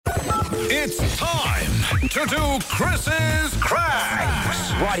It's time to do Kris's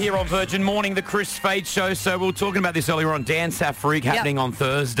Kranks. Right here on Virgin Morning, the Kris Fade Show. So we were talking about this earlier on Dance Freak happening on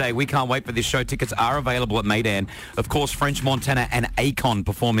Thursday. We can't wait for this show. Tickets are available at Maydan. Of course, French Montana and Akon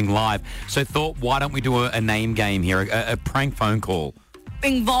performing live. So thought, why don't we do a name game here, a prank phone call?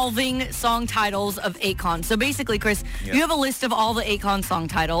 Involving song titles of Akon. So basically, Kris, you have a list of all the Akon song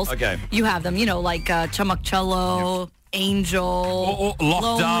titles. Okay. You have them, like Chamacello, Angel, Or Locked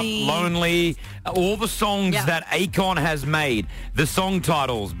Lonely. Up, Lonely, all the songs that Akon has made. The song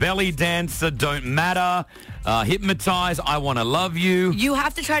titles, Belly Dancer, Don't Matter, Hypnotize, I Wanna Love You. You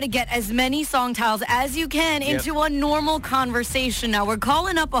have to try to get as many song titles as you can into a normal conversation. Now, we're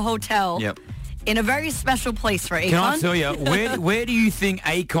calling up a hotel in a very special place for Akon. Can I tell you, where do you think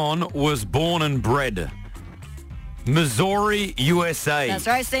Akon was born and bred? Missouri, USA. That's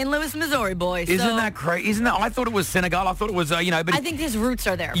right, St. Louis, Missouri, boy. Isn't that crazy? Isn't that? I thought it was Senegal. I thought it was, but I think his roots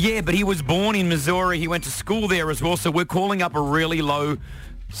are there. Yeah, but he was born in Missouri. He went to school there as well. So we're calling up a really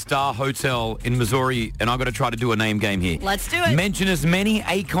low-star hotel in Missouri, and I've got to try to do a name game here. Let's do it. Mention as many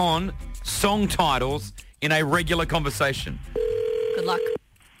Akon song titles in a regular conversation. Good luck.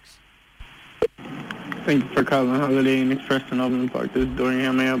 Thank you for calling Holiday Inn Express in Overland Park. This is Dorian.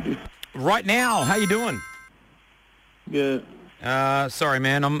 How may I help you? Right now, how you doing? Good. Sorry,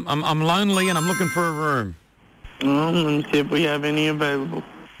 man. I'm lonely and I'm looking for a room. Let me see if we have any available.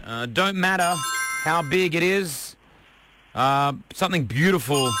 Don't matter how big it is. Something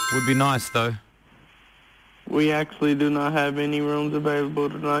beautiful would be nice, though. We actually do not have any rooms available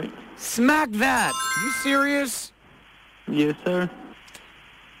tonight. Smack that. You serious? Yes, sir.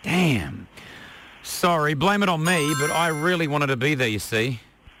 Damn. Sorry, blame it on me, but I really wanted to be there, you see.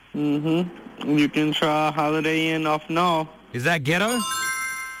 Mm-hmm. You can try Holiday Inn off now. Is that ghetto?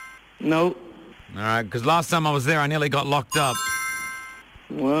 Nope. All right, because last time I was there, I nearly got locked up.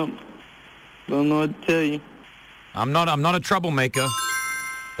 Well, don't know what to tell you. I'm not a troublemaker,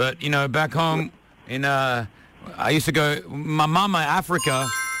 but, back home in, I used to go, my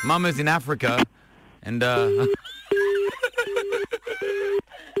mama's in Africa, and,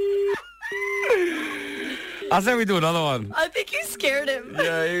 I say we do another one. I think you scared him.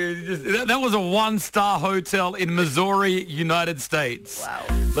 Yeah, that was a 1-star hotel in Missouri, United States. Wow.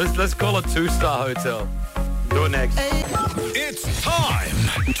 Let's call it 2-star hotel. Do it next. It's time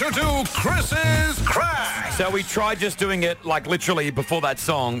to do Kris's Kranks. So we tried just doing it, like literally before that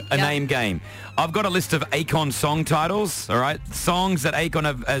song, a name game. I've got a list of Akon song titles, all right? Songs that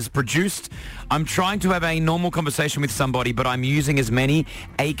Akon has produced. I'm trying to have a normal conversation with somebody, but I'm using as many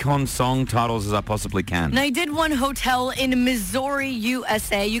Akon song titles as I possibly can. Now, you did one hotel in Missouri,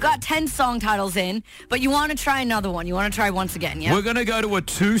 USA. You got 10 song titles in, but you want to try another one. You want to try once again, yeah? We're going to go to a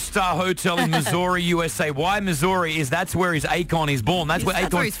 2-star hotel in Missouri, USA. Why Missouri is that's where Akon is born. That's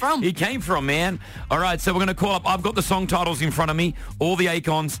where he's from. He came from, man. All right, so we're going to call up. I've got the song titles in front of me, all the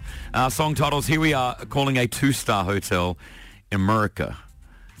Akon's song titles. Here we are calling a 2-star hotel in America.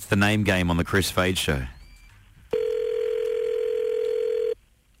 It's the name game on the Kris Fade Show.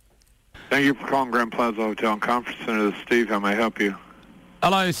 Thank you for calling Grand Plaza Hotel and Conference Center. This is Steve. How may I help you?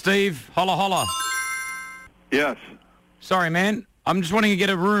 Hello, Steve. Holla, holla. Yes. Sorry, man. I'm just wanting to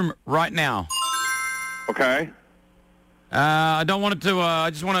get a room right now. Okay. I don't want it to. I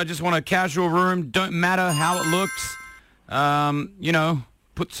just want a casual room. Don't matter how it looks.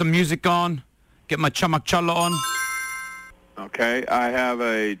 Put some music on. Get my chamachala on. Okay. I have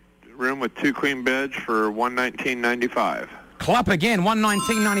a room with 2 queen beds for $119.95. Clap again.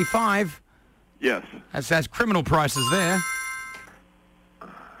 $119.95. Yes. That's criminal prices there.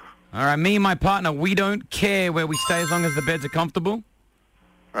 All right. Me and my partner, we don't care where we stay as long as the beds are comfortable.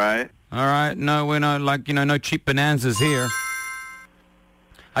 Right. All right. No, we're not no cheap bonanzas here.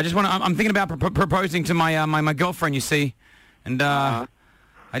 I just want to. I'm thinking about proposing to my my girlfriend. You see, and I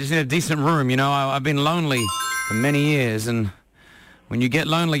just need a decent room. I've been lonely for many years, and when you get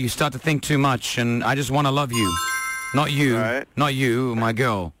lonely, you start to think too much. And I just want to love you, not you, not you, my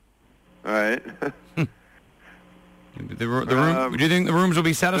girl. All right. The room. Do you think the rooms will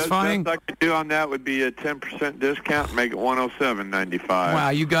be satisfying? The best I could do on that would be a 10% discount, make it $107.95. Wow,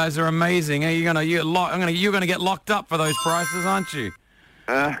 you guys are amazing. You're gonna get locked up for those prices, aren't you?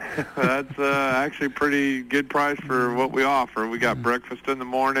 That's actually pretty good price for what we offer. We got breakfast in the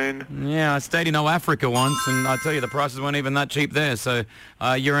morning. Yeah, I stayed in Africa once, and I tell you, the prices weren't even that cheap there. So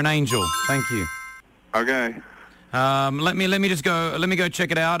you're an angel. Thank you. Okay. Let me just go. Let me go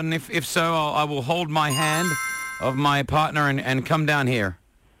check it out, and if so, I will hold my hand of my partner and come down here.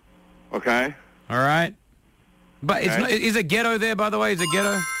 Okay. All right. But is it ghetto there, by the way? Is it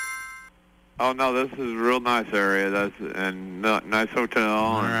ghetto? Oh no, this is a real nice area. That's and nice hotel.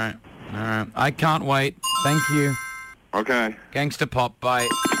 All right. All right. I can't wait. Thank you. Okay. Gangster Pop. Bye.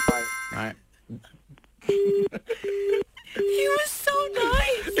 Bye. All right. He was so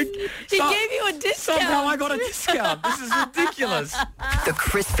nice. He gave you a discount. Somehow I got a discount. This is ridiculous. The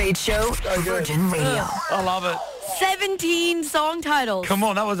Kris Fade Show, Virgin Radio. I love it. 17 song titles. Come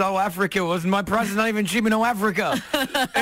on, that was Oh Africa. My price is not even cheap in Oh Africa.